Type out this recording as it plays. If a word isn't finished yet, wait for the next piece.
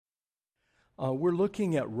We're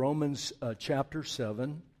looking at Romans chapter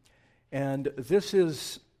 7, and this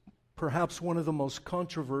is perhaps one of the most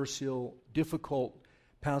controversial, difficult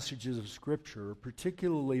passages of Scripture,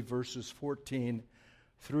 particularly verses 14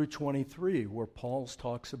 through 23, where Paul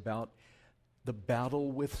talks about the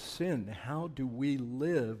battle with sin. How do we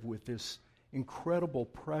live with this incredible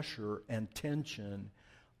pressure and tension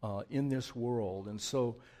in this world? And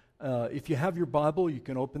so if you have your Bible, you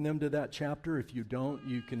can open them to that chapter. If you don't,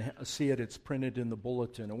 you can see it. It's printed in the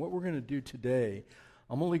bulletin. And what we're going to do today,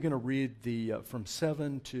 I'm only going to read the from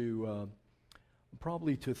 7 to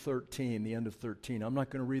probably to 13, the end of 13. I'm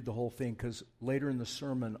not going to read the whole thing because later in the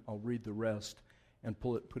sermon I'll read the rest and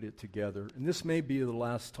put it together. And this may be the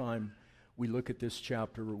last time we look at this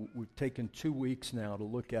chapter. We've taken 2 weeks now to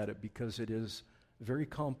look at it because it is very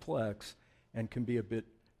complex and can be a bit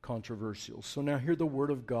controversial. So now hear the word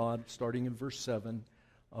of God starting in verse 7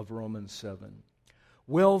 of Romans 7.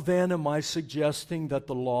 Well then, am I suggesting that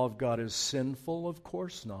the law of God is sinful? Of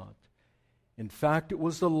course not. In fact, it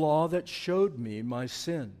was the law that showed me my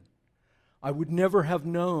sin. I would never have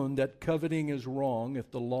known that coveting is wrong if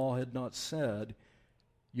the law had not said,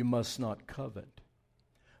 you must not covet.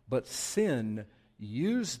 But sin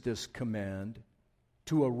used this command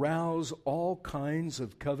to arouse all kinds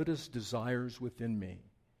of covetous desires within me.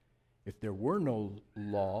 If there were no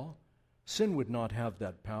law, sin would not have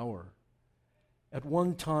that power. At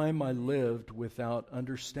one time I lived without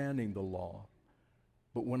understanding the law.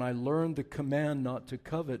 But when I learned the command not to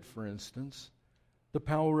covet, for instance, the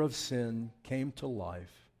power of sin came to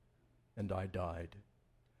life, and I died.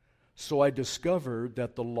 So I discovered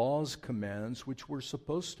that the law's commands, which were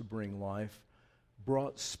supposed to bring life,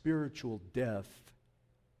 brought spiritual death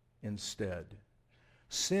instead.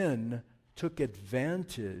 Sin took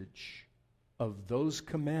advantage of those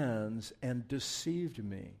commands and deceived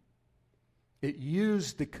me. It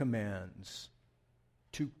used the commands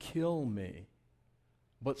to kill me.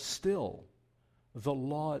 But still, the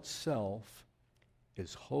law itself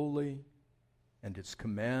is holy, and its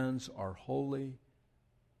commands are holy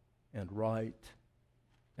and right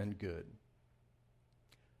and good.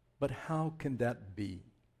 But how can that be?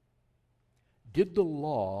 Did the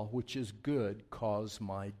law, which is good, cause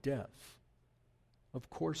my death? Of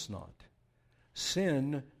course not.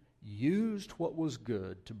 Sin used what was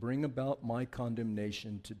good to bring about my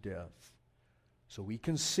condemnation to death. So we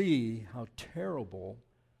can see how terrible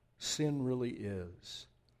sin really is.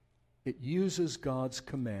 It uses God's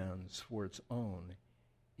commands for its own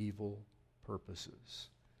evil purposes.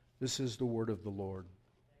 This is the word of the Lord.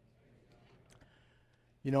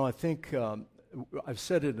 You know, I think I've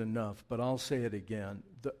said it enough, but I'll say it again.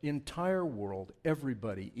 The entire world,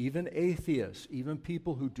 everybody, even atheists, even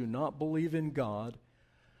people who do not believe in God,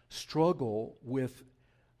 struggle with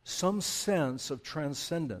some sense of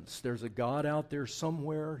transcendence. There's a God out there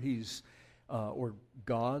somewhere. He's or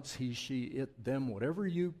gods, he, she, it, them, whatever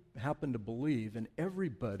you happen to believe, and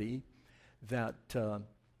everybody that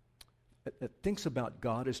thinks about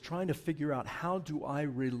God is trying to figure out, how do I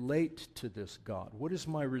relate to this God? What is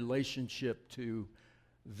my relationship to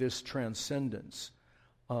this transcendence?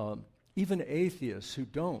 Even atheists who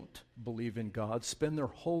don't believe in God spend their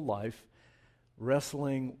whole life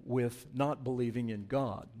wrestling with not believing in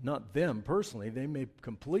God. Not them personally, they may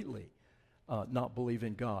completely not believe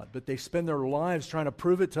in God, but they spend their lives trying to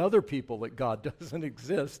prove it to other people that God doesn't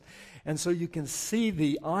exist. And so you can see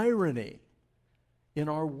the irony in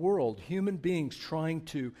our world, human beings trying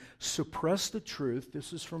to suppress the truth.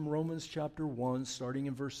 This is from Romans chapter 1, starting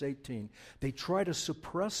in verse 18. They try to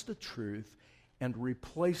suppress the truth and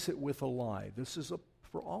replace it with a lie. This is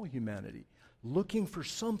for all humanity, looking for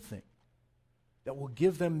something that will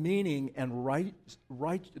give them meaning and right,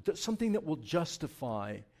 something that will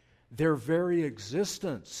justify their very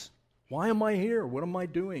existence. Why am I here? What am I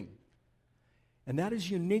doing? And that is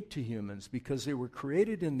unique to humans because they were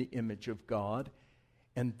created in the image of God,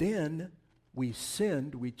 and then we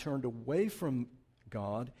sinned, we turned away from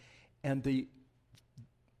God, and the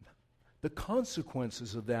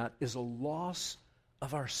consequences of that is a loss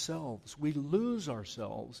of ourselves. We lose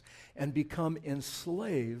ourselves and become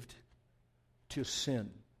enslaved to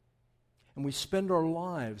sin. And we spend our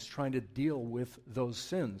lives trying to deal with those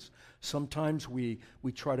sins. Sometimes we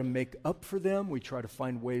try to make up for them. We try to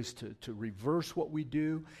find ways to reverse what we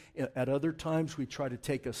do. At other times, we try to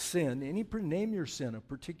take a sin, name your sin, a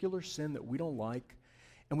particular sin that we don't like,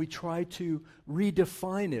 and we try to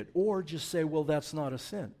redefine it or just say, well, that's not a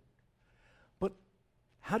sin. But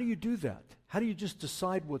how do you do that? How do you just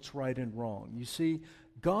decide what's right and wrong? You see,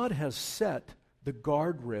 God has set the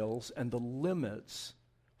guardrails and the limits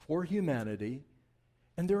for humanity,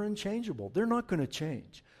 and they're unchangeable. They're not going to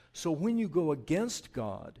change. So when you go against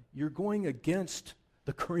God, you're going against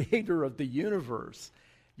the creator of the universe.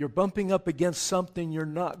 You're bumping up against something you're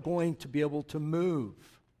not going to be able to move.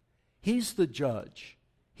 He's the judge.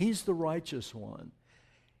 He's the righteous one.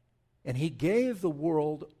 And he gave the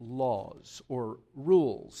world laws, or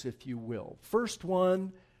rules, if you will. First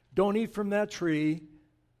one, don't eat from that tree.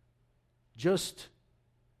 Just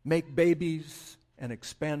make babies and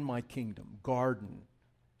expand my kingdom. Garden.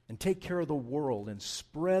 And take care of the world and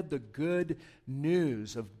spread the good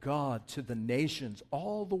news of God to the nations,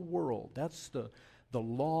 all the world. That's the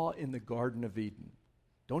law in the Garden of Eden.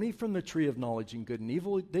 Don't eat from the tree of knowledge and good and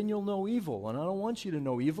evil, then you'll know evil. And I don't want you to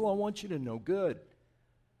know evil, I want you to know good.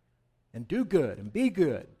 And do good and be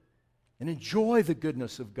good and enjoy the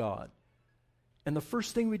goodness of God. And the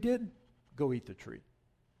first thing we did, go eat the tree.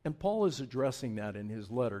 And Paul is addressing that in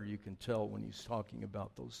his letter. You can tell when he's talking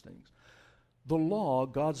about those things. The law,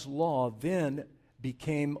 God's law, then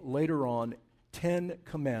became later on 10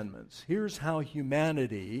 commandments. Here's how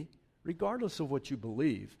humanity, regardless of what you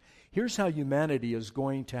believe, here's how humanity is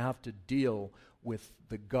going to have to deal with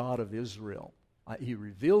the God of Israel. He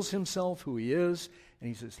reveals himself, who he is, and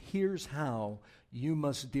he says, here's how you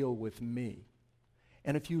must deal with me.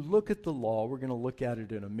 And if you look at the law, we're going to look at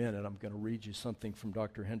it in a minute. I'm going to read you something from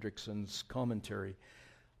Dr. Hendrickson's commentary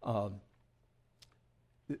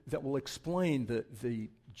that will explain the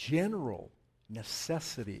general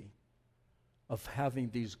necessity of having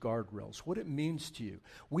these guardrails, what it means to you.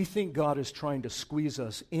 We think God is trying to squeeze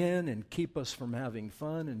us in and keep us from having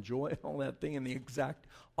fun and joy and all that thing, and the exact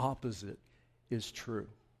opposite is true.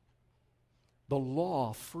 The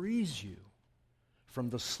law frees you from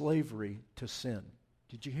the slavery to sin.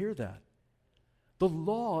 Did you hear that? The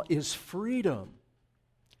law is freedom.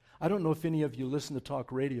 I don't know if any of you listen to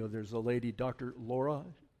talk radio. There's a lady, Dr. Laura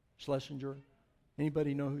Schlesinger.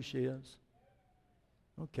 Anybody know who she is?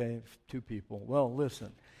 Okay, 2 people. Well,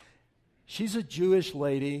 listen. She's a Jewish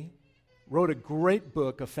lady, wrote a great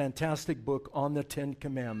book, a fantastic book on the 10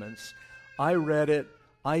 Commandments. I read it.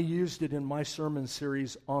 I used it in my sermon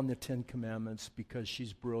series on the 10 Commandments because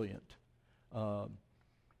she's brilliant.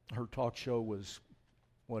 Her talk show was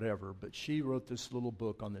whatever, but she wrote this little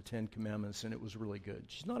book on the 10 Commandments, and it was really good.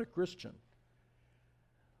 She's not a Christian.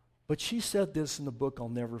 But she said this in the book, I'll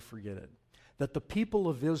never forget it, that the people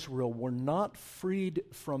of Israel were not freed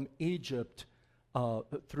from Egypt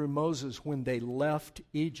through Moses when they left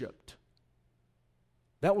Egypt.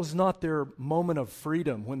 That was not their moment of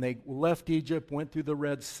freedom. When they left Egypt, went through the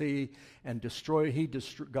Red Sea, and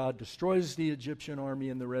God destroys the Egyptian army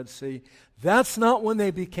in the Red Sea. That's not when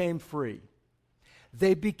they became free.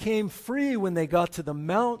 They became free when they got to the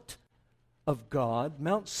Mount of God,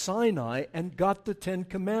 Mount Sinai, and got the 10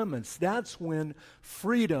 Commandments. That's when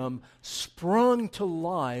freedom sprung to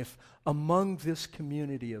life among this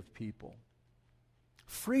community of people.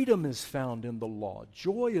 Freedom is found in the law.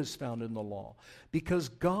 Joy is found in the law because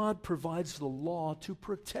God provides the law to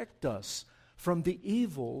protect us from the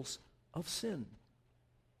evils of sin.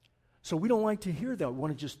 So we don't like to hear that. We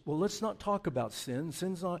want to let's not talk about sin.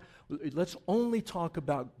 Let's only talk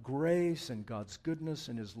about grace and God's goodness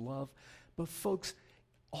and his love. But folks,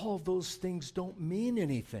 all those things don't mean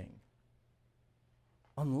anything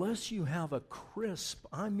unless you have a crisp,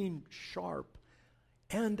 sharp,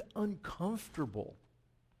 and uncomfortable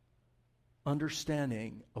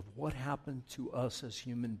understanding of what happened to us as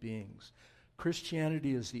human beings.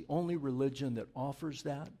 Christianity is the only religion that offers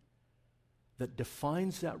that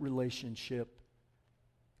defines that relationship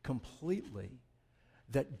completely,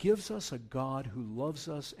 that gives us a God who loves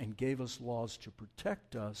us and gave us laws to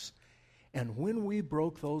protect us. And when we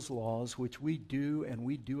broke those laws, which we do, and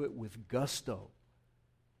we do it with gusto,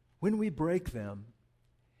 when we break them,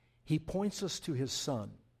 he points us to his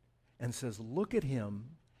Son and says, look at him,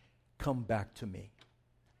 come back to me.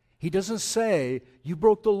 He doesn't say, you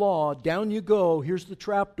broke the law, down you go, here's the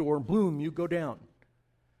trap door, boom, you go down.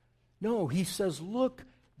 No, he says, look,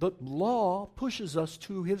 the law pushes us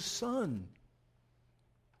to his Son.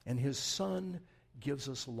 And his Son gives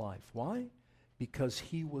us life. Why? Because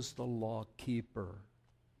he was the law keeper,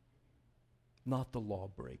 not the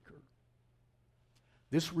lawbreaker.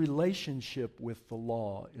 This relationship with the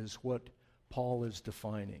law is what Paul is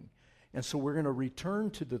defining. And so we're going to return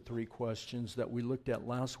to the 3 questions that we looked at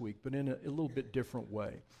last week, but in a little bit different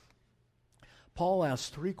way. Paul asks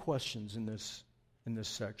 3 questions in this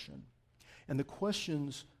section. And the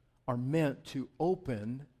questions are meant to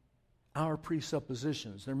open our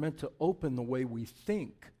presuppositions. They're meant to open the way we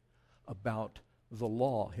think about the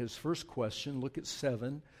law. His first question, look at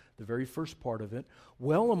 7, the very first part of it.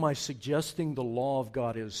 Well, am I suggesting the law of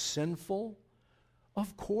God is sinful?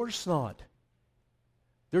 Of course not.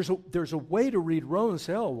 There's a way to read Romans and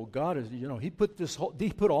say, oh, well, God is, He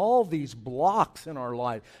put all these blocks in our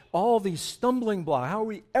life, all these stumbling blocks. How are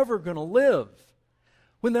we ever going to live?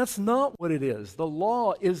 When that's not what it is. The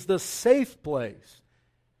law is the safe place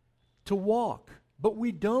to walk. But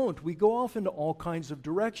we don't. We go off into all kinds of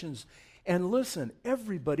directions. And listen,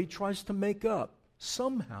 everybody tries to make up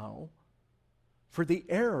somehow for the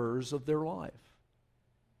errors of their life.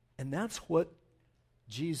 And that's what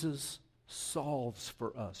Jesus solves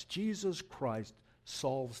for us. Jesus Christ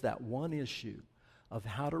solves that one issue of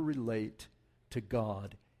how to relate to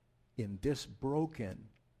God in this broken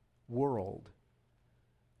world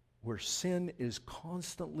where sin is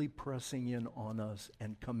constantly pressing in on us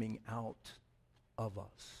and coming out of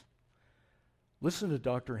us. Listen to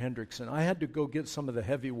Dr. Hendrickson. I had to go get some of the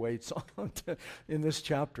heavyweights in this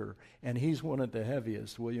chapter, and he's one of the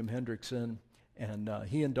heaviest, William Hendrickson. And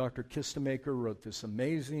he and Dr. Kistemaker wrote this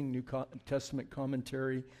amazing New Testament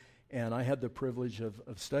commentary, and I had the privilege of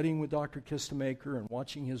studying with Dr. Kistemaker and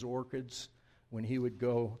watching his orchids when he would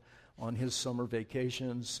go on his summer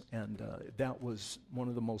vacations, and that was one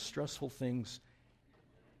of the most stressful things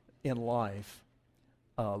in life,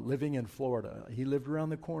 living in Florida. He lived around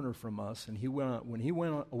the corner from us, and when he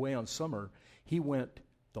went away on summer, he went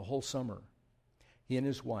the whole summer. He and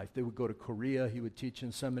his wife, they would go to Korea. He would teach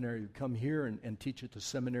in seminary. He would come here and teach at the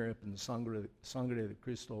seminary up in the Sangre de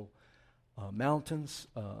Cristo mountains,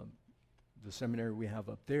 the seminary we have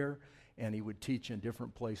up there. And he would teach in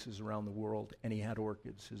different places around the world. And he had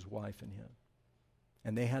orchids, his wife and him.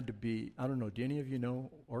 And they had to be, I don't know, do any of you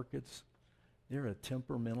know orchids? They're a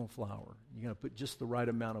temperamental flower. You got to put just the right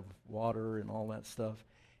amount of water and all that stuff.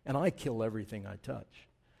 And I kill everything I touch.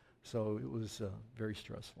 So it was very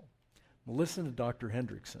stressful. Well, listen to Dr.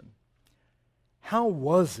 Hendrickson. How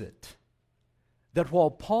was it that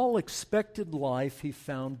while Paul expected life, he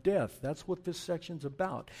found death? That's what this section's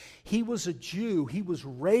about. He was a Jew. He was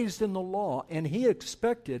raised in the law, and he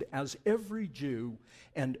expected, as every Jew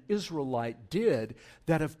and Israelite did,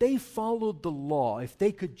 that if they followed the law, if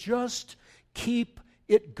they could just keep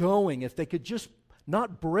it going, if they could just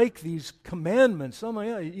not break these commandments,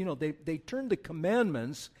 they turned the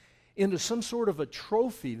commandments into some sort of a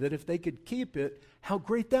trophy that if they could keep it, how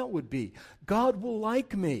great that would be. God will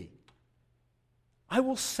like me. I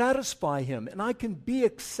will satisfy him, and I can be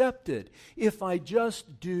accepted if I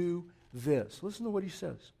just do this. Listen to what he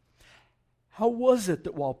says. How was it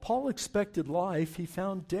that while Paul expected life, he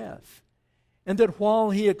found death? And that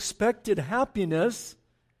while he expected happiness,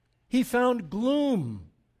 he found gloom?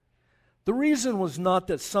 The reason was not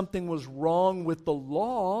that something was wrong with the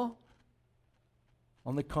law.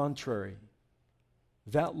 On the contrary,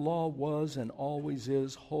 that law was and always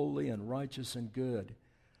is holy and righteous and good,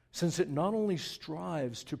 since it not only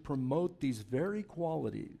strives to promote these very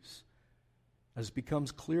qualities, as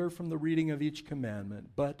becomes clear from the reading of each commandment,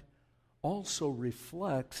 but also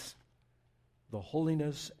reflects the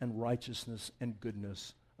holiness and righteousness and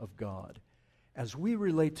goodness of God. As we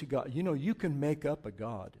relate to God, you can make up a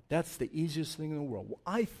God. That's the easiest thing in the world. Well,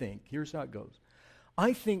 I think, here's how it goes.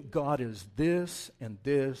 I think God is this and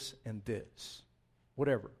this and this.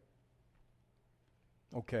 Whatever.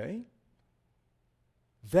 Okay?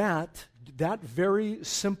 That very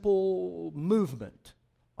simple movement.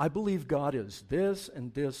 I believe God is this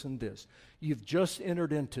and this and this. You've just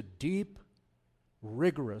entered into deep,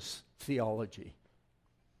 rigorous theology.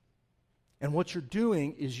 And what you're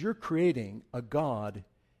doing is you're creating a God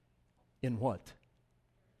in what?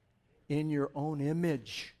 In your own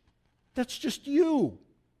image. That's just you.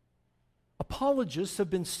 Apologists have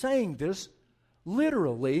been saying this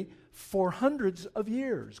literally for hundreds of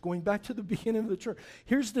years, going back to the beginning of the church.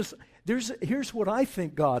 Here's what I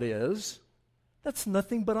think God is. That's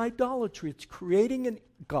nothing but idolatry. It's creating a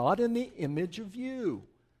God in the image of you.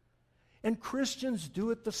 And Christians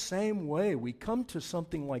do it the same way. We come to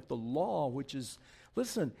something like the law, which is,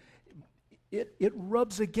 listen, it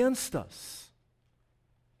rubs against us.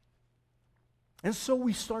 And so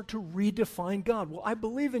we start to redefine God. Well, I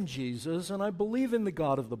believe in Jesus, and I believe in the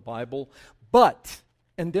God of the Bible, but,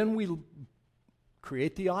 and then we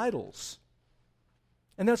create the idols.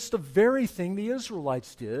 And that's the very thing the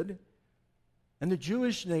Israelites did, and the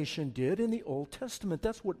Jewish nation did in the Old Testament.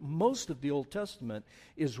 That's what most of the Old Testament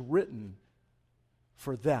is written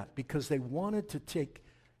for, that, because they wanted to take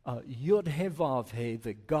Yod-Heh-Vav-Heh,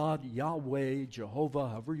 the God, Yahweh, Jehovah,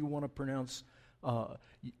 however you want to pronounce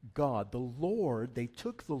God, the Lord. They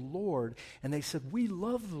took the Lord and they said, we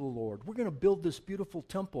love the Lord. We're going to build this beautiful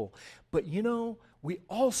temple. But we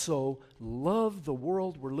also love the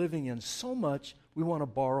world we're living in so much, we want to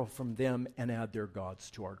borrow from them and add their gods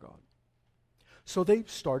to our God. So they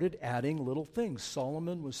started adding little things.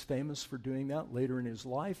 Solomon was famous for doing that later in his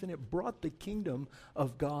life, and it brought the kingdom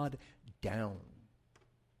of God down.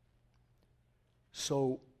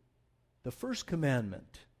 So the first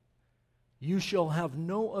commandment, you shall have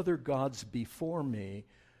no other gods before me.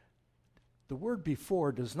 The word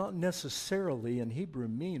before does not necessarily in Hebrew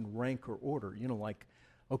mean rank or order. Like,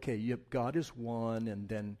 okay, God is one, and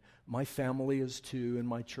then my family is two, and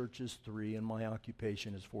my church is three, and my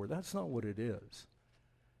occupation is four. That's not what it is.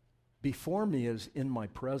 Before me is in my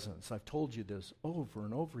presence. I've told you this over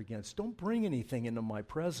and over again. So don't bring anything into my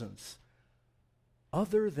presence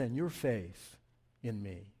other than your faith in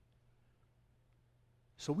me.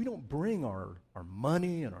 So we don't bring our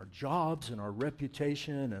money and our jobs and our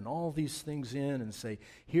reputation and all these things in and say,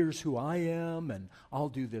 here's who I am and I'll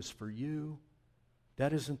do this for you.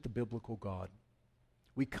 That isn't the biblical God.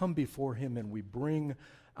 We come before him and we bring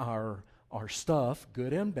our stuff,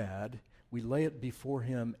 good and bad. We lay it before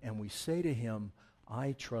him and we say to him,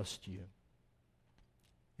 I trust you.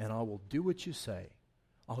 And I will do what you say.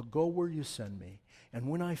 I'll go where you send me. And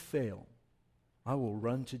when I fail, I will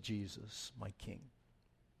run to Jesus, my King.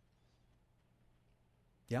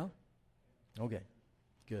 Yeah? Okay,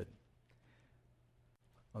 good.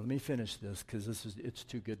 Well, let me finish this because it's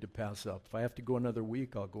too good to pass up. If I have to go another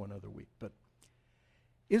week, I'll go another week. But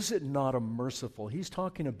is it not a merciful? He's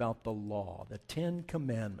talking about the law, the 10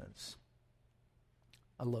 Commandments.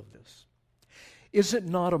 I love this. Is it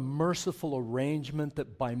not a merciful arrangement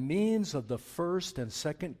that by means of the first and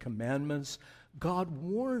second commandments, God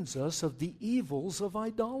warns us of the evils of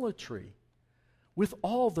idolatry, with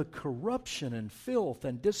all the corruption and filth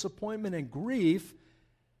and disappointment and grief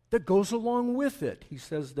that goes along with it? He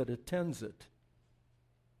says that attends it.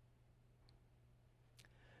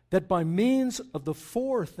 That by means of the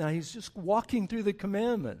fourth, now he's just walking through the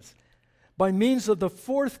commandments. By means of the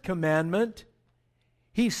fourth commandment,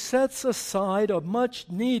 he sets aside a much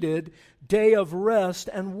needed day of rest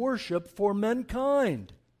and worship for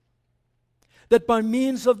mankind. That by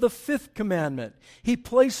means of the fifth commandment, he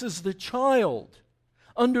places the child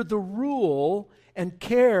under the rule and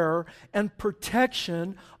care and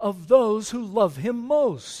protection of those who love him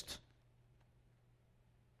most.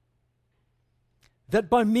 That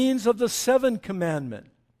by means of the seventh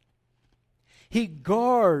commandment, he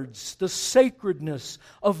guards the sacredness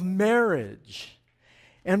of marriage.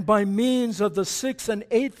 And by means of the sixth and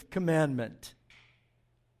eighth commandment,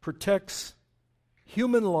 protects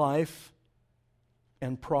human life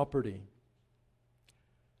and property.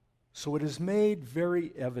 So it is made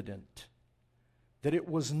very evident that it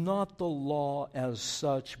was not the law as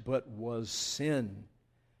such, but was sin.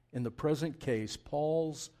 In the present case,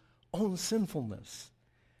 Paul's own sinfulness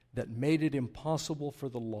that made it impossible for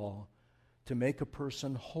the law to make a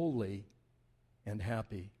person holy and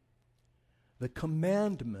happy. The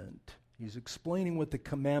commandment, he's explaining what the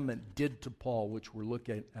commandment did to Paul, which we'll look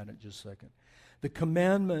at in just a second. The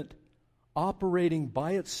commandment operating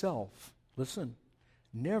by itself, listen,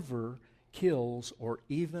 never kills or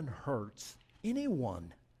even hurts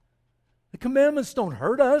anyone. The commandments don't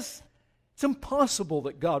hurt us. It's impossible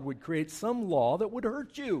that God would create some law that would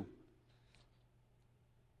hurt you.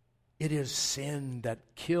 It is sin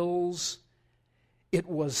that kills. It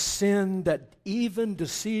was sin that even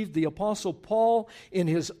deceived the Apostle Paul in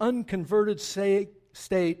his unconverted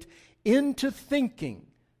state into thinking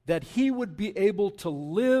that he would be able to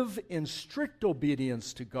live in strict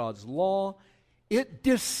obedience to God's law. It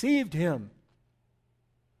deceived him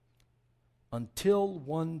until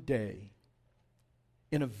one day,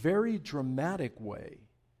 in a very dramatic way,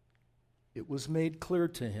 it was made clear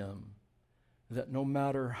to him that no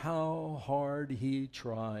matter how hard he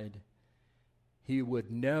tried, he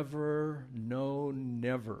would never, no,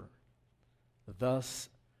 never, thus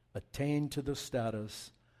attain to the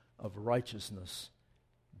status of righteousness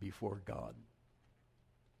before God.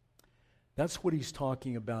 That's what he's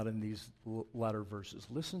talking about in these latter verses.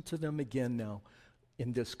 Listen to them again now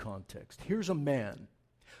in this context. Here's a man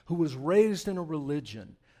who was raised in a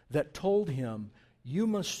religion that told him, you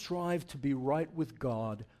must strive to be right with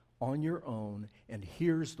God on your own, and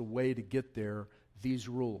here's the way to get there, these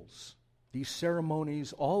rules, these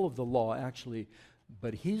ceremonies, all of the law actually,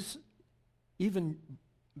 but he's even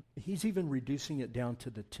reducing it down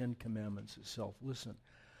to the 10 Commandments itself. Listen,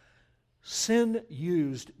 sin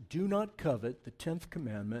used do not covet, the 10th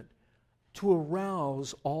commandment, to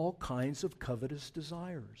arouse all kinds of covetous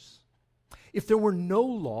desires. If there were no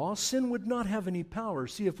law, sin would not have any power.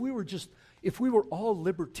 See, if we were all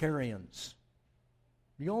libertarians,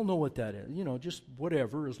 you all know what that is. Just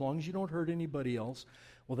whatever, as long as you don't hurt anybody else.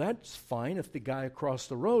 Well, that's fine if the guy across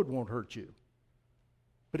the road won't hurt you.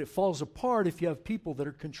 But it falls apart if you have people that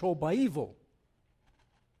are controlled by evil.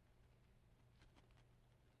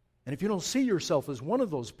 And if you don't see yourself as one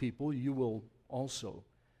of those people, you will also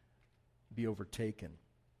be overtaken.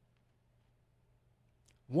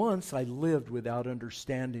 Once I lived without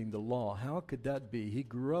understanding the law. How could that be? He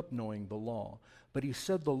grew up knowing the law. But he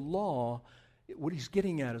said the law, what he's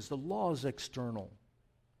getting at is the law is external.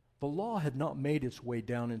 The law had not made its way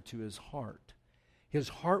down into his heart. His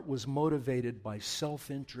heart was motivated by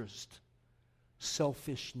self-interest,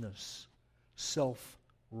 selfishness,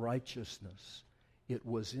 self-righteousness. It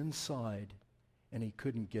was inside, and he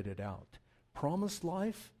couldn't get it out. Promised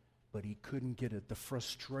life, but he couldn't get it. The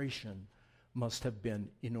frustration must have been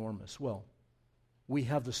enormous. Well, we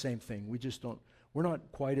have the same thing. We're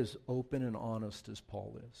not quite as open and honest as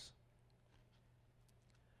Paul is.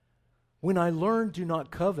 When I learned do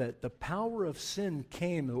not covet, the power of sin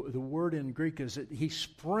came. The word in Greek is that he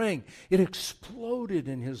sprang. It exploded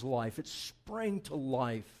in his life. It sprang to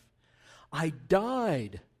life. I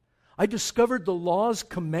died. I discovered the law's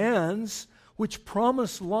commands, which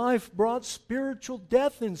promised life, brought spiritual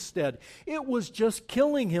death instead. It was just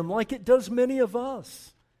killing him like it does many of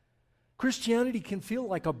us. Christianity can feel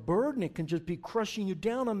like a burden. It can just be crushing you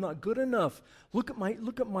down. I'm not good enough. Look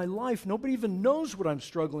at my life. Nobody even knows what I'm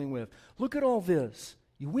struggling with. Look at all this.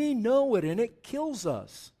 We know it, and it kills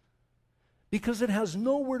us because it has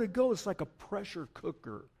nowhere to go. It's like a pressure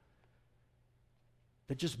cooker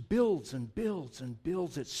that just builds and builds and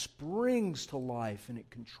builds. It springs to life, and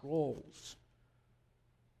it controls.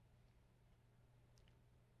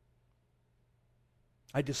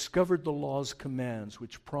 I discovered the law's commands,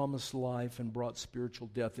 which promised life and brought spiritual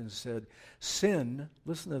death, and said, sin,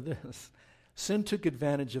 listen to this, sin took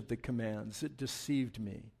advantage of the commands. It deceived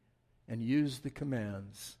me and used the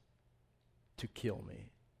commands to kill me.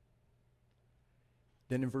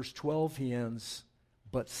 Then in verse 12 he ends,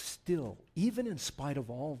 but still, even in spite of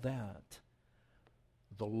all that,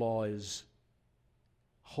 the law is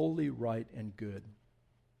holy, right, and good.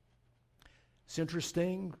 It's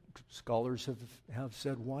interesting, scholars have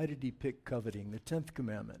said, why did he pick coveting, the 10th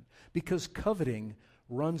commandment? Because coveting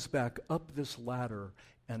runs back up this ladder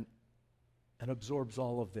and absorbs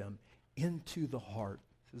all of them into the heart.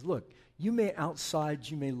 It says, look, you may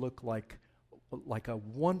look like a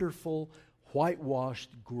wonderful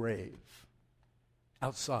whitewashed grave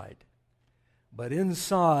outside, but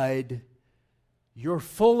inside you're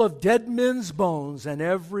full of dead men's bones and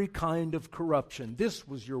every kind of corruption. This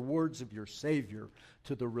was your words of your Savior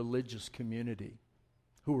to the religious community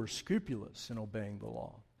who were scrupulous in obeying the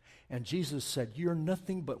law. And Jesus said, you're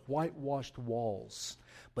nothing but whitewashed walls.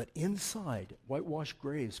 But inside, whitewashed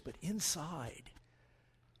graves, but inside,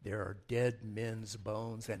 there are dead men's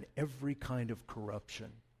bones and every kind of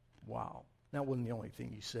corruption. Wow. That wasn't the only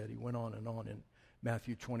thing he said. He went on and on in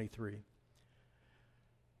Matthew 23.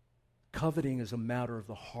 Coveting is a matter of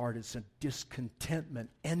the heart. It's a discontentment,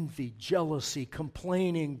 envy, jealousy,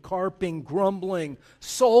 complaining, carping, grumbling,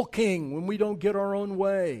 sulking when we don't get our own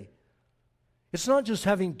way. It's not just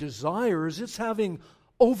having desires, it's having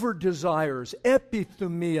over-desires,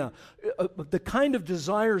 epithumia, the kind of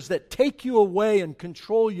desires that take you away and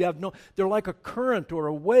control you. They're like a current or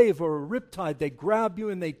a wave or a riptide. They grab you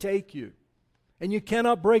and they take you, and you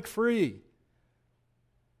cannot break free.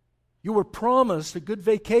 You were promised a good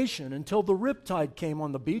vacation until the riptide came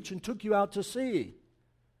on the beach and took you out to sea,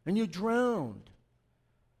 and you drowned.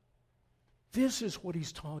 This is what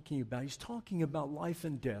he's talking about. He's talking about life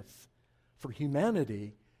and death for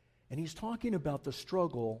humanity, and he's talking about the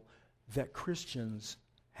struggle that Christians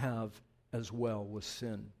have as well with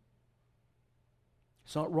sin.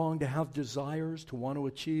 It's not wrong to have desires, to want to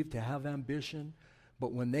achieve, to have ambition.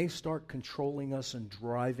 But when they start controlling us and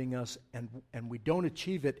driving us and we don't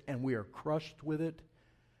achieve it and we are crushed with it,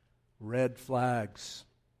 red flags.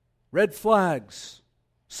 Red flags.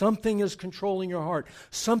 Something is controlling your heart.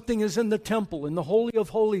 Something is in the temple, in the Holy of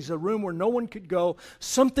Holies, a room where no one could go.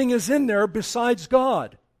 Something is in there besides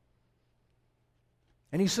God.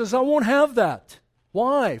 And he says, I won't have that.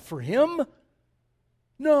 Why? For him?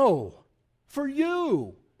 No. For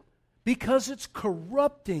you. Because it's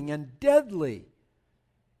corrupting and deadly.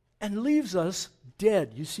 And leaves us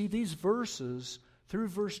dead. You see, these verses, through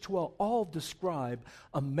verse 12, all describe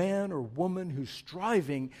a man or woman who's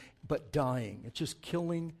striving but dying. It's just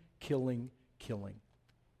killing, killing, killing.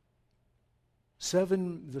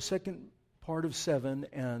 7, the second part of 7,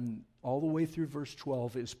 and all the way through verse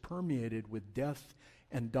 12 is permeated with death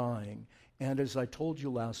and dying. And as I told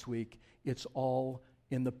you last week, it's all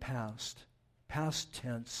in the past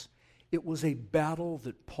tense. It was a battle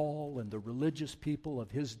that Paul and the religious people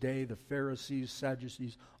of his day, the Pharisees,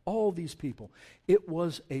 Sadducees, all these people, it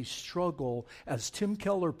was a struggle, as Tim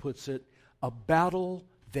Keller puts it, a battle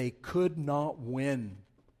they could not win.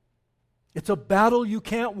 It's a battle you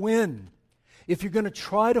can't win. If you're going to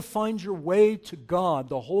try to find your way to God,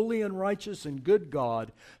 the holy and righteous and good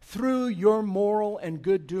God, through your moral and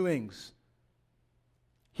good doings,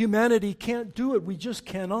 humanity can't do it. We just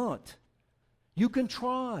cannot. You can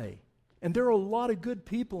try. And there are a lot of good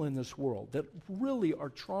people in this world that really are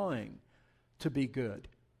trying to be good.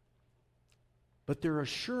 But their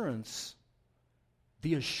assurance,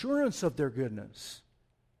 the assurance of their goodness,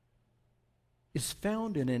 is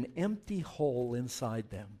found in an empty hole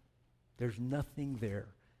inside them. There's nothing there.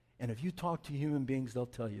 And if you talk to human beings, they'll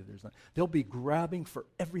tell you there's not. They'll be grabbing for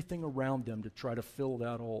everything around them to try to fill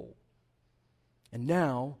that hole. And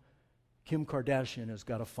now, Kim Kardashian has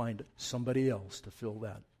got to find somebody else to fill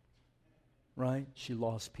that. Right? She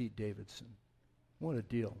lost Pete Davidson. What a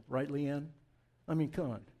deal. Right, Leanne? I mean,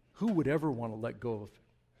 come on. Who would ever want to let go of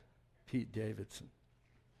Pete Davidson?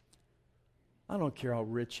 I don't care how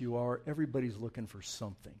rich you are. Everybody's looking for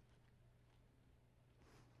something.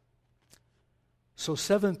 So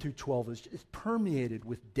 7 through 12 is permeated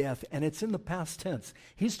with death, and it's in the past tense.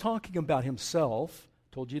 He's talking about himself.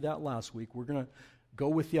 Told you that last week. We're going to go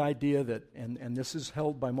with the idea that, and this is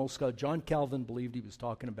held by most scholars, John Calvin believed he was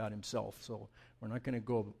talking about himself, so we're not going to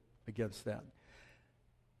go against that.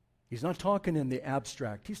 He's not talking in the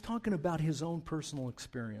abstract. He's talking about his own personal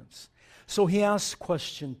experience. So he asks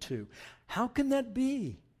question 2. How can that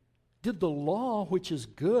be? Did the law, which is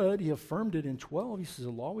good, he affirmed it in 12, he says,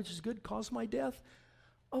 the law which is good cause my death?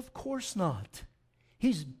 Of course not.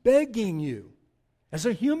 He's begging you, as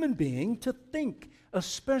a human being, to think,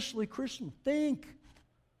 especially Christian, think.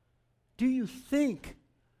 Do you think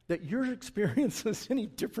that your experience is any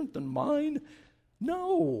different than mine?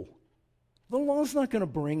 No. The law's not going to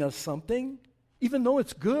bring us something, even though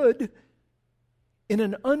it's good. In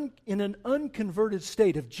an unconverted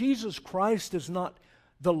state, if Jesus Christ is not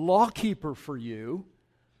the lawkeeper for you,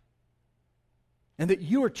 and that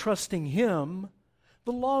you are trusting Him,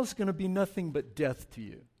 the law is going to be nothing but death to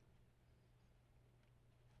you.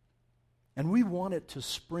 And we want it to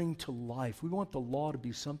spring to life. We want the law to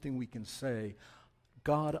be something we can say,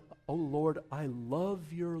 God, oh Lord, I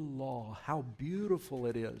love your law. How beautiful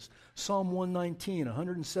it is. Psalm 119,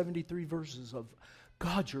 173 verses of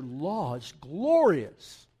God, your law is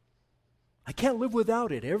glorious. I can't live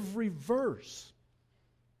without it. Every verse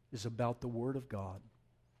is about the Word of God.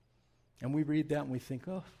 And we read that and we think,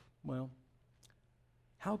 oh, well,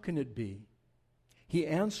 how can it be? He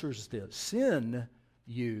answers this. Sin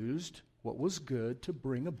used what was good to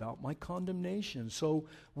bring about my condemnation. So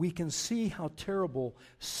we can see how terrible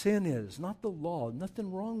sin is. Not the law,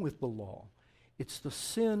 nothing wrong with the law. It's the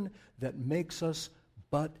sin that makes us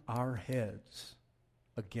butt our heads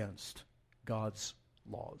against God's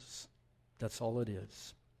laws. That's all it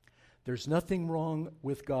is. There's nothing wrong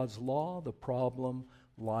with God's law. The problem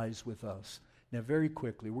lies with us. Now, very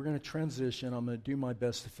quickly, we're going to transition. I'm going to do my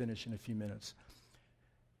best to finish in a few minutes.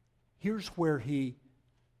 Here's where he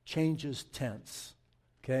changes tense.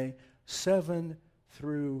 Okay? 7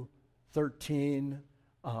 through 13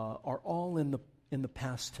 are all in the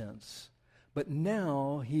past tense. But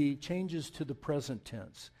now he changes to the present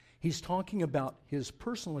tense. He's talking about his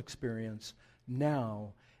personal experience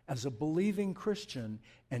now as a believing Christian,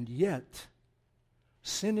 and yet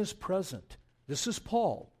sin is present. This is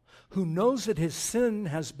Paul, who knows that his sin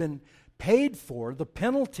has been paid for. The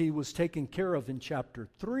penalty was taken care of in chapter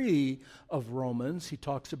 3 of Romans. He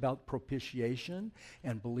talks about propitiation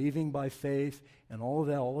and believing by faith and all of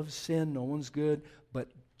that, all of sin. No one's good, but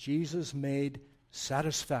Jesus made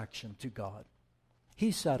satisfaction to God.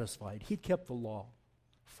 He's satisfied. He kept the law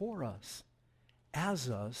for us, as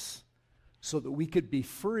us, so that we could be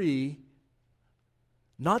free,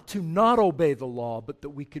 not to not obey the law, but that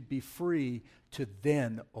we could be free to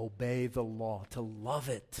then obey the law, to love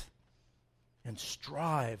it and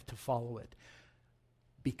strive to follow it.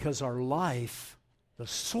 Because our life, the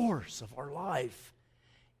source of our life,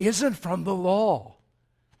 isn't from the law.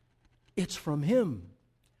 It's from Him.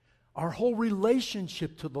 Our whole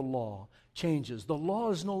relationship to the law changes. The law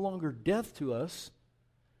is no longer death to us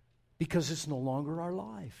because it's no longer our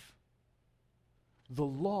life. The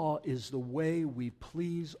law is the way we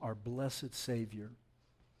please our blessed Savior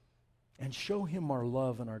and show Him our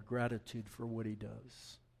love and our gratitude for what He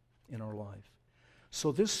does in our life.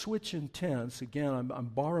 So this switch in tense, again, I'm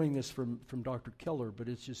borrowing this from Dr. Keller, but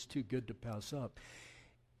it's just too good to pass up.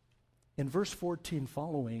 In verse 14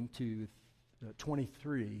 following to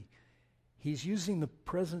 23, He's using the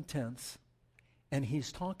present tense, and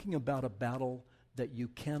he's talking about a battle that you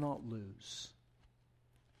cannot lose.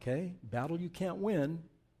 Okay? Battle you can't win,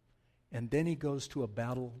 and then he goes to a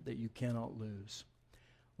battle that you cannot lose.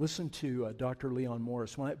 Listen to Dr. Leon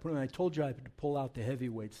Morris. When I told you I had to pull out the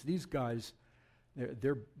heavyweights, these guys,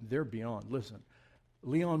 they're beyond. Listen,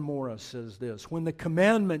 Leon Morris says this: when the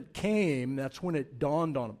commandment came, that's when it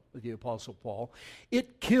dawned on the Apostle Paul,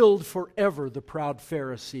 it killed forever the proud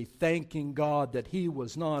Pharisee, thanking God that he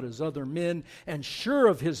was not as other men, and sure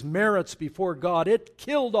of his merits before God. It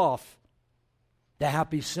killed off the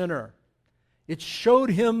happy sinner. It showed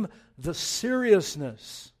him the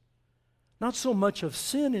seriousness, not so much of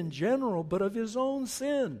sin in general, but of his own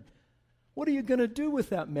sin. What are you going to do with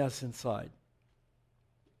that mess inside?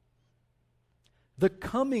 The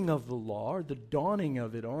coming of the law, or the dawning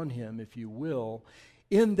of it on him, if you will,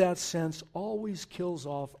 in that sense, always kills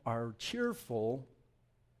off our cheerful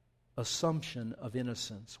assumption of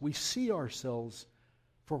innocence. We see ourselves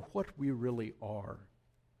for what we really are.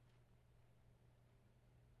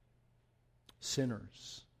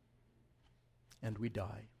 Sinners. And we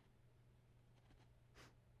die.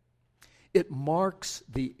 It marks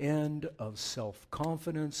the end of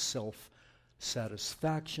self-confidence,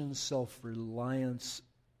 self-satisfaction, self-reliance.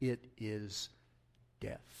 It is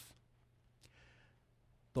death.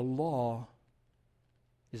 The law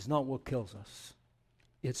is not what kills us.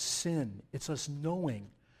 It's sin. It's us knowing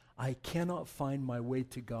I cannot find my way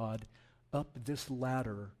to God up this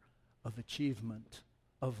ladder of achievement,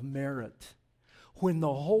 of merit, when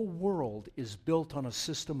the whole world is built on a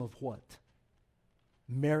system of what?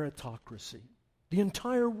 Meritocracy. The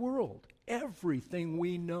entire world, everything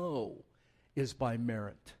we know is by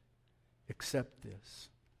merit, except this.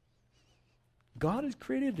 God has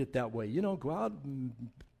created it that way. You know, go out and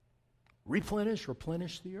replenish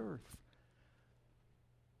the earth.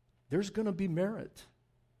 There's going to be merit.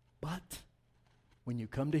 But when you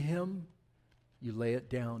come to Him, you lay it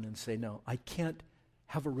down and say, no, I can't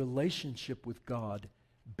have a relationship with God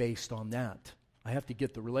based on that. I have to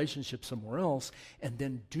get the relationship somewhere else and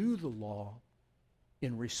then do the law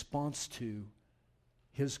in response to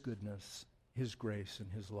His goodness, His grace,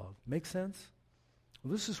 and His love. Make sense?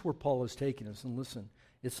 Well, this is where Paul is taking us. And listen,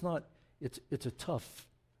 it's a tough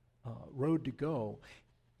road to go.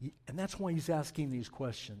 And that's why he's asking these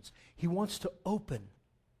questions. He wants to open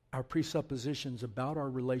our presuppositions about our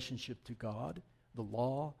relationship to God, the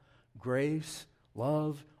law, grace,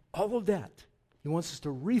 love, all of that. He wants us to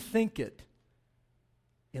rethink it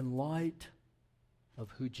in light of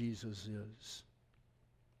who Jesus is.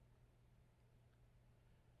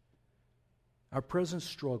 Our present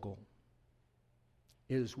struggle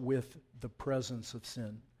is with the presence of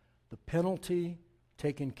sin. The penalty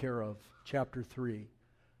taken care of, chapter 3.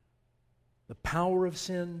 The power of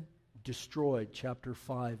sin destroyed, chapter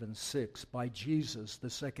 5 and 6, by Jesus, the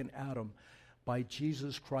second Adam, by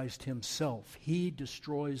Jesus Christ Himself. He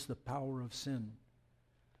destroys the power of sin.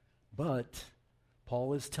 But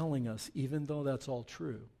Paul is telling us, even though that's all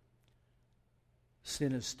true,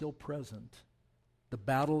 sin is still present. The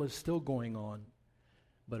battle is still going on.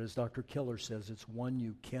 But as Dr. Keller says, it's one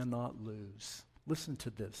you cannot lose. Listen to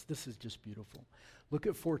this. This is just beautiful. Look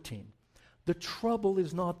at 14. The trouble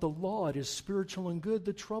is not the law. It is spiritual and good.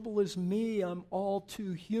 The trouble is me. I'm all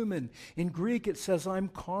too human. In Greek, it says I'm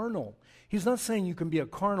carnal. He's not saying you can be a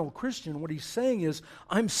carnal Christian. What he's saying is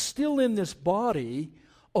I'm still in this body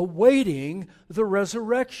awaiting the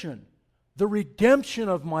resurrection, the redemption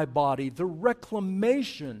of my body, the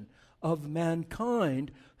reclamation of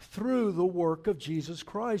mankind through the work of Jesus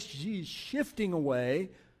Christ. He's shifting away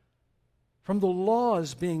from the law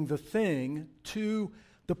as being the thing to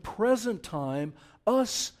the present time,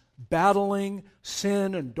 us battling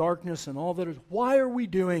sin and darkness and all that is. Why are we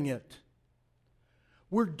doing it?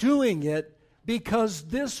 We're doing it because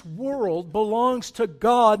this world belongs to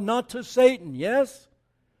God, not to Satan, yes?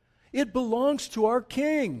 It belongs to our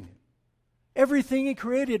King. Everything He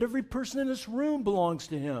created, every person in this room belongs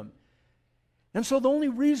to Him. And so the only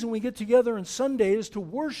reason we get together on Sunday is to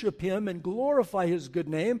worship Him and glorify His good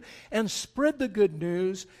name and spread the good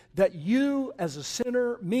news that you as a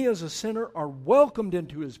sinner, me as a sinner, are welcomed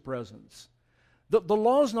into His presence. The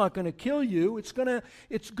law is not going to kill you. It's going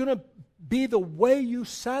to be the way you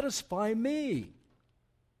satisfy me.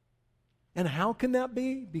 And how can that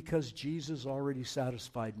be? Because Jesus already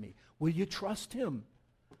satisfied me. Will you trust Him?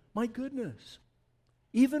 My goodness.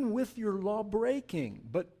 Even with your law breaking,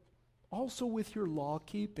 but also with your law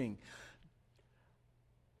keeping.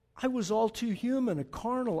 I was all too human, a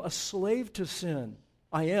carnal, a slave to sin.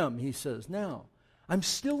 I am, he says now. I'm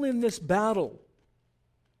still in this battle.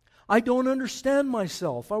 I don't understand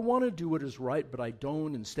myself. I want to do what is right, but I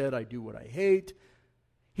don't. Instead, I do what I hate.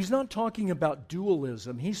 He's not talking about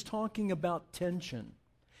dualism. He's talking about tension.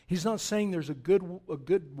 He's not saying there's a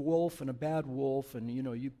good wolf and a bad wolf, and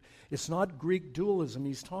it's not Greek dualism.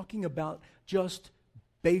 He's talking about just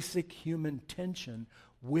basic human tension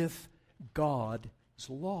with God's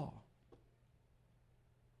law.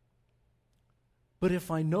 But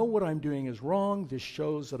if I know what I'm doing is wrong, this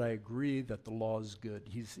shows that I agree that the law is good.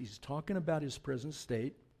 He's talking about his present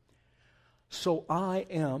state. So I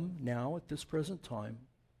am now, at this present time,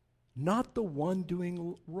 not the one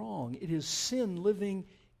doing wrong. It is sin living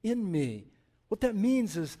in me. What that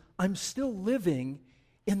means is I'm still living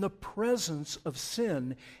in the presence of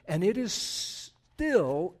sin, and it is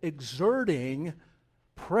still exerting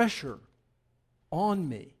pressure on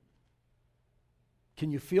me.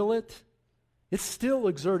 Can you feel it? It's still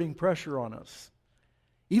exerting pressure on us.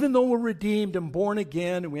 Even though we're redeemed and born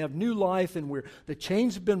again and we have new life and the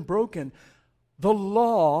chains have been broken, the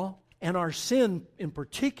law and our sin in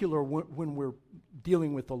particular when we're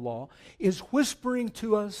dealing with the law is whispering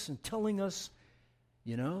to us and telling us,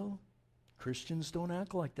 Christians don't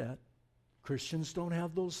act like that. Christians don't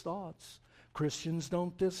have those thoughts. Christians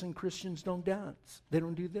don't this and Christians don't dance. They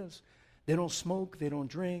don't do this. They don't smoke. They don't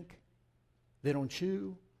drink. They don't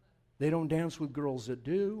chew. They don't dance with girls that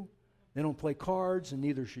do. They don't play cards, and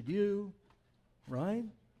neither should you. Right?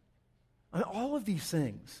 All of these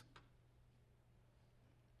things.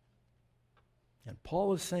 And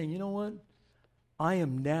Paul is saying, you know what? I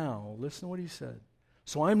am now, listen to what he said.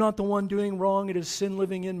 So I'm not the one doing wrong. It is sin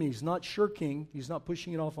living in me. He's not shirking. He's not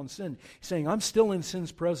pushing it off on sin. He's saying, I'm still in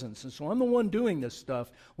sin's presence. And so I'm the one doing this stuff.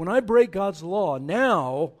 When I break God's law,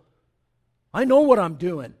 now I know what I'm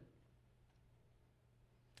doing.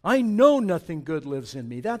 I know nothing good lives in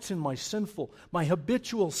me. That's in my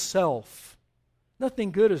habitual self.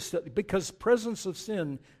 Nothing good is, because presence of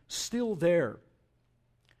sin still there.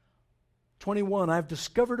 21, I've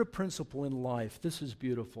discovered a principle in life. This is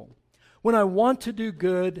beautiful. When I want to do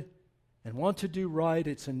good and want to do right,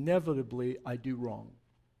 it's inevitably I do wrong.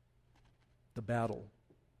 The battle.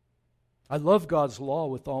 I love God's law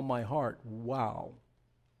with all my heart. Wow.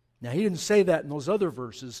 Now, he didn't say that in those other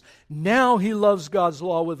verses. Now he loves God's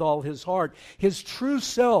law with all his heart. His true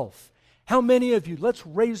self. How many of you, let's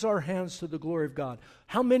raise our hands to the glory of God.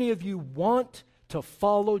 How many of you want to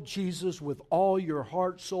follow Jesus with all your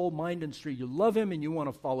heart, soul, mind, and strength? You love him and you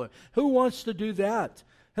want to follow him. Who wants to do that?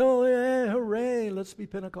 Oh, yeah, hooray, let's be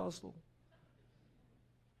Pentecostal.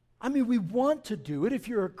 We want to do it. If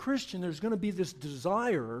you're a Christian, there's going to be this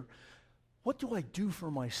desire. What do I do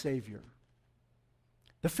for my Savior?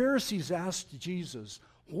 The Pharisees asked Jesus,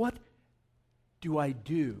 what do I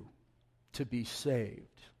do to be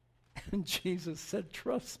saved? And Jesus said,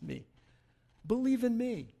 trust me. Believe in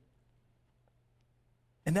me.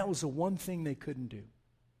 And that was the one thing they couldn't do.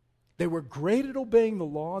 They were great at obeying the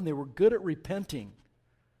law and they were good at repenting,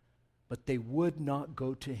 but they would not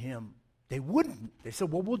go to him. They wouldn't. They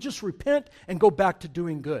said, well, we'll just repent and go back to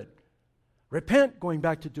doing good. Repent, going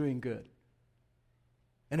back to doing good.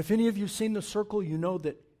 And if any of you have seen The Circle, you know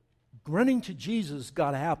that running to Jesus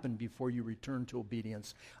got to happen before you return to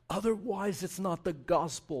obedience. Otherwise, it's not the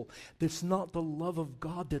gospel. It's not the love of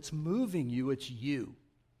God that's moving you. It's you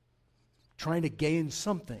trying to gain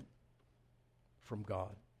something from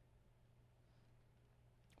God.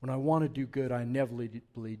 When I want to do good, I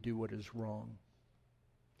inevitably do what is wrong.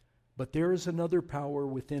 But there is another power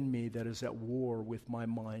within me that is at war with my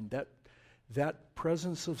mind. That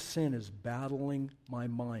presence of sin is battling my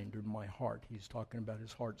mind or my heart. He's talking about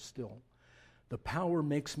his heart still. The power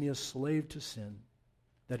makes me a slave to sin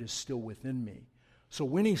that is still within me. So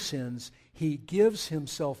when he sins, he gives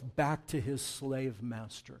himself back to his slave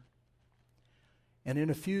master. And in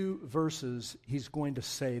a few verses, he's going to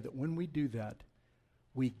say that when we do that,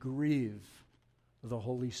 we grieve the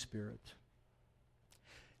Holy Spirit.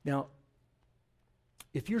 Now,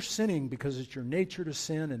 if you're sinning because it's your nature to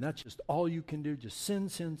sin and that's just all you can do, just sin,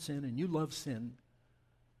 sin, sin, and you love sin,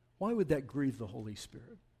 why would that grieve the Holy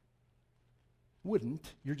Spirit?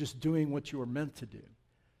 Wouldn't. You're just doing what you were meant to do.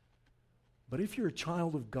 But if you're a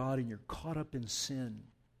child of God and you're caught up in sin,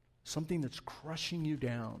 something that's crushing you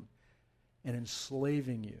down and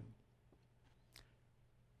enslaving you,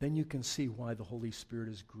 then you can see why the Holy Spirit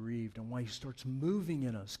is grieved and why he starts moving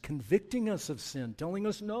in us, convicting us of sin, telling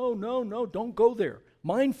us, no, no, no, don't go there.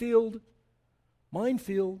 Minefield,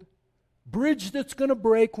 bridge that's going to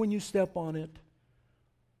break when you step on it.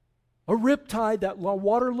 A riptide, that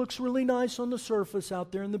water looks really nice on the surface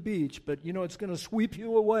out there in the beach, but it's going to sweep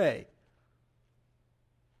you away.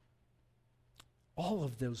 All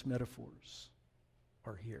of those metaphors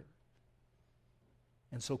are here.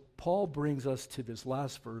 And so Paul brings us to this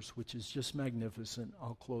last verse, which is just magnificent.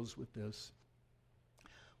 I'll close with this.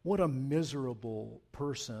 What a miserable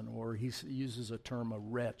person, or he uses a term, a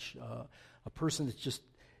wretch, a person that's just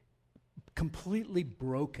completely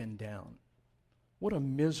broken down. What a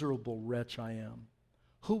miserable wretch I am.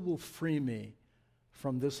 Who will free me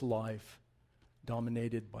from this life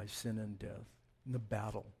dominated by sin and death in the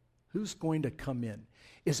battle? Who's going to come in?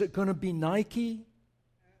 Is it going to be Nike?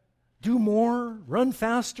 Do more, run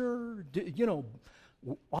faster,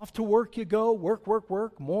 off to work you go, work,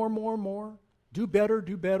 more. Do better,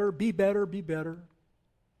 be better.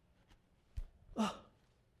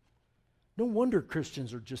 No wonder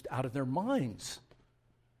Christians are just out of their minds,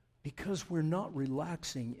 because we're not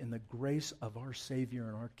relaxing in the grace of our Savior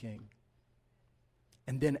and our King.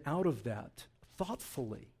 And then out of that,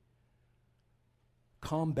 thoughtfully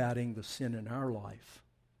combating the sin in our life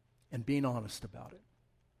and being honest about it.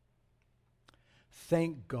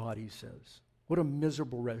 Thank God, he says. What a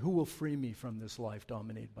miserable wretch. Who will free me from this life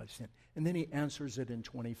dominated by sin? And then he answers it in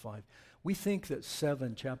 25. We think that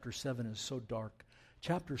chapter 7 is so dark.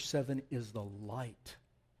 Chapter 7 is the light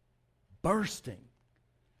bursting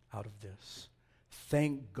out of this.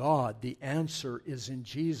 Thank God the answer is in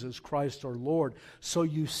Jesus Christ our Lord. So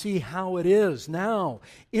you see how it is now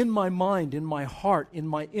in my mind, in my heart, in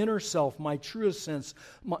my inner self, my truest sense,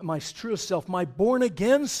 my truest self, my born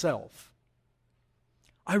again self.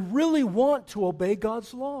 I really want to obey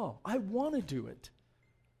God's law. I want to do it.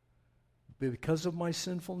 But because of my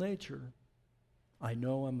sinful nature, I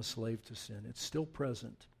know I'm a slave to sin. It's still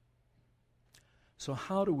present. So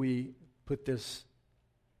how do we put this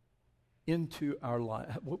into our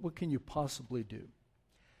life? What can you possibly do?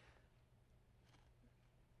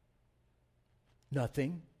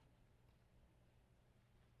 Nothing.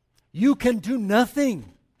 You can do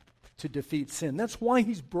nothing to defeat sin. That's why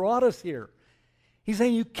he's brought us here. He's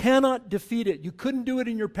saying you cannot defeat it. You couldn't do it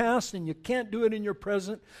in your past, and you can't do it in your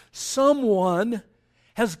present. Someone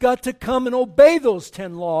has got to come and obey those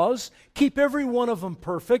 10 laws, keep every one of them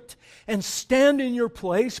perfect, and stand in your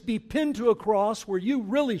place, be pinned to a cross where you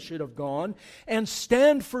really should have gone, and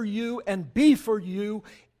stand for you and be for you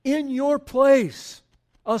in your place,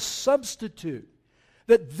 a substitute.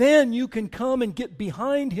 That then you can come and get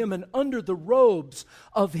behind him and under the robes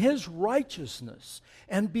of his righteousness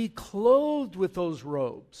and be clothed with those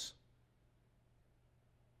robes.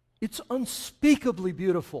 It's unspeakably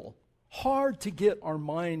beautiful, hard to get our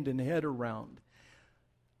mind and head around.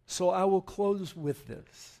 So I will close with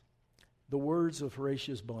this. The words of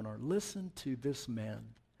Horatius Bonar. Listen to this man.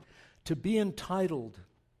 To be entitled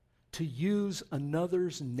to use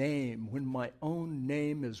another's name when my own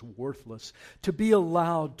name is worthless, to be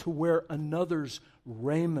allowed to wear another's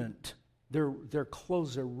raiment, their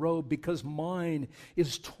clothes, their robe, because mine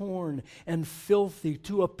is torn and filthy,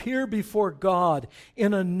 to appear before God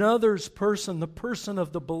in another's person, the person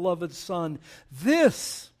of the beloved Son.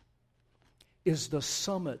 This is the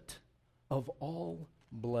summit of all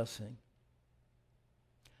blessing.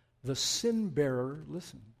 The sin bearer,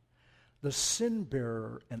 listen, the sin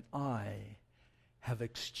bearer and I have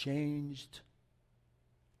exchanged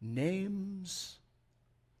names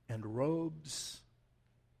and robes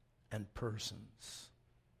and persons.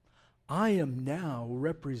 I am now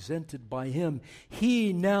represented by him.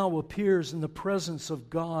 He now appears in the presence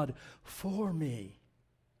of God for me.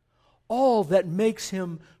 All that makes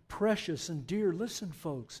him precious and dear, listen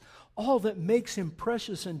folks, all that makes him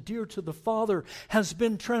precious and dear to the Father has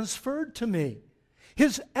been transferred to me.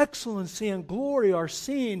 His excellency and glory are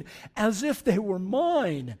seen as if they were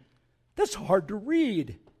mine. That's hard to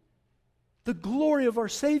read. The glory of our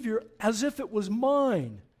Savior as if it was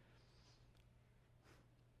mine.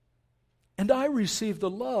 And I receive the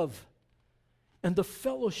love and the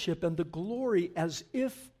fellowship and the glory as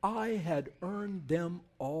if I had earned them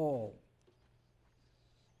all.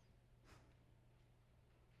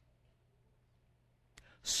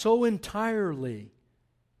 So entirely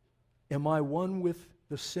am I one with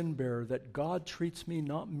the sin bearer that God treats me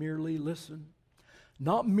not merely, listen,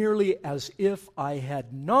 not merely as if I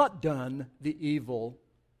had not done the evil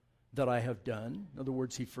that I have done. In other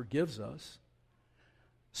words, he forgives us.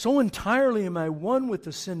 So entirely am I one with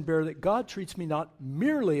the sin bearer that God treats me not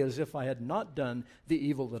merely as if I had not done the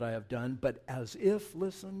evil that I have done, but as if,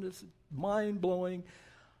 listen, this is mind-blowing,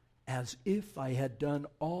 as if I had done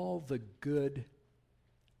all the good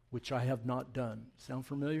which I have not done. Sound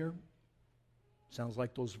familiar? Sounds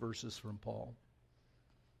like those verses from Paul.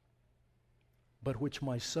 But which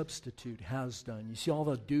my substitute has done. You see all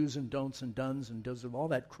the do's and don'ts and dones and does of all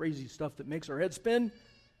that crazy stuff that makes our head spin?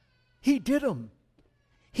 He did them.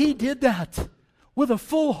 He did that with a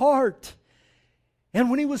full heart. And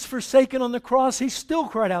when he was forsaken on the cross, he still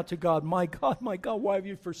cried out to God, my God, why have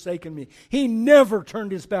you forsaken me?" He never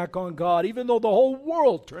turned his back on God, even though the whole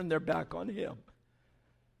world turned their back on him.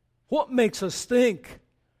 What makes us think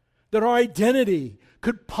that our identity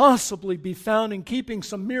could possibly be found in keeping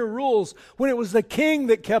some mere rules when it was the King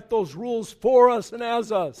that kept those rules for us and as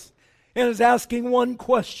us, and is asking one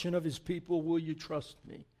question of his people: will you trust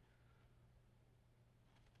me?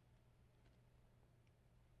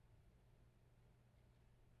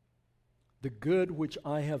 The good which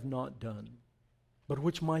I have not done, but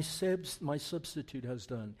which my substitute has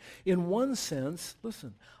done. In one sense,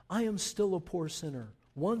 listen, I am still a poor sinner,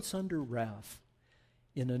 once under wrath.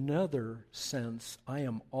 In another sense, I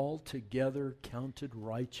am altogether counted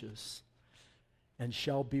righteous and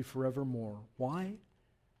shall be forevermore. Why?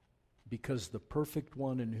 Because the perfect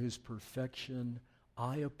one in whose perfection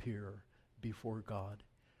I appear before God.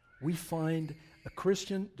 We find a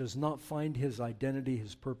Christian does not find his identity,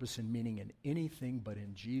 his purpose and meaning in anything but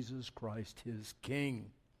in Jesus Christ, his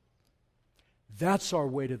King. That's our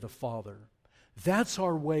way to the Father. That's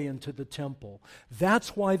our way into the temple.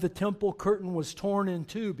 That's why the temple curtain was torn in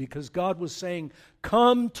two, because God was saying,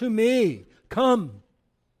 "Come to me, come.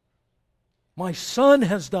 My Son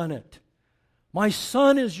has done it. My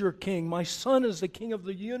Son is your King. My Son is the King of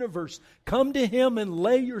the universe. Come to Him and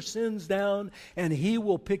lay your sins down, and He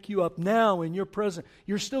will pick you up now in your present."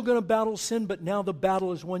 You're still going to battle sin, but now the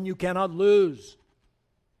battle is one you cannot lose.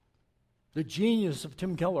 The genius of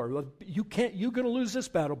Tim Keller: you're going to lose this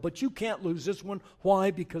battle, but you can't lose this one. Why?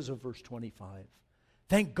 Because of verse 25.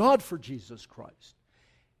 Thank God for Jesus Christ.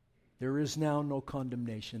 There is now no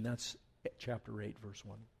condemnation. That's chapter 8, verse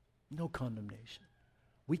 1. No condemnation.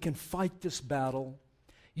 We can fight this battle.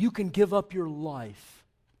 You can give up your life.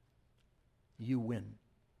 You win,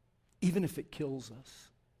 even if it kills us.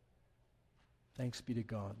 Thanks be to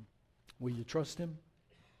God. Will you trust Him?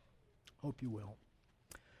 Hope you will.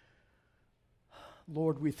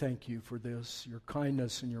 Lord, we thank you for this. Your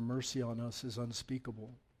kindness and your mercy on us is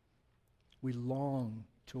unspeakable. We long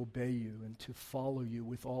to obey you and to follow you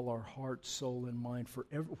with all our heart, soul, and mind. For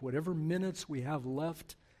whatever minutes we have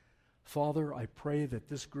left, Father, I pray that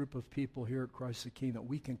this group of people here at Christ the King, that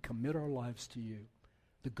we can commit our lives to you,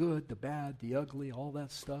 the good, the bad, the ugly, all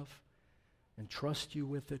that stuff, and trust you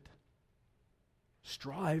with it.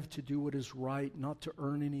 Strive to do what is right, not to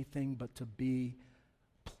earn anything, but to be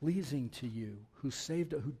pleasing to you, who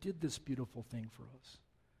did this beautiful thing for us.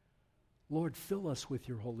 Lord, fill us with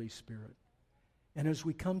your Holy Spirit. And as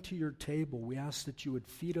we come to your table, we ask that you would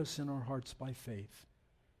feed us in our hearts by faith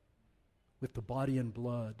with the body and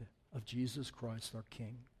blood of Jesus Christ, our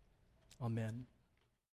King. Amen.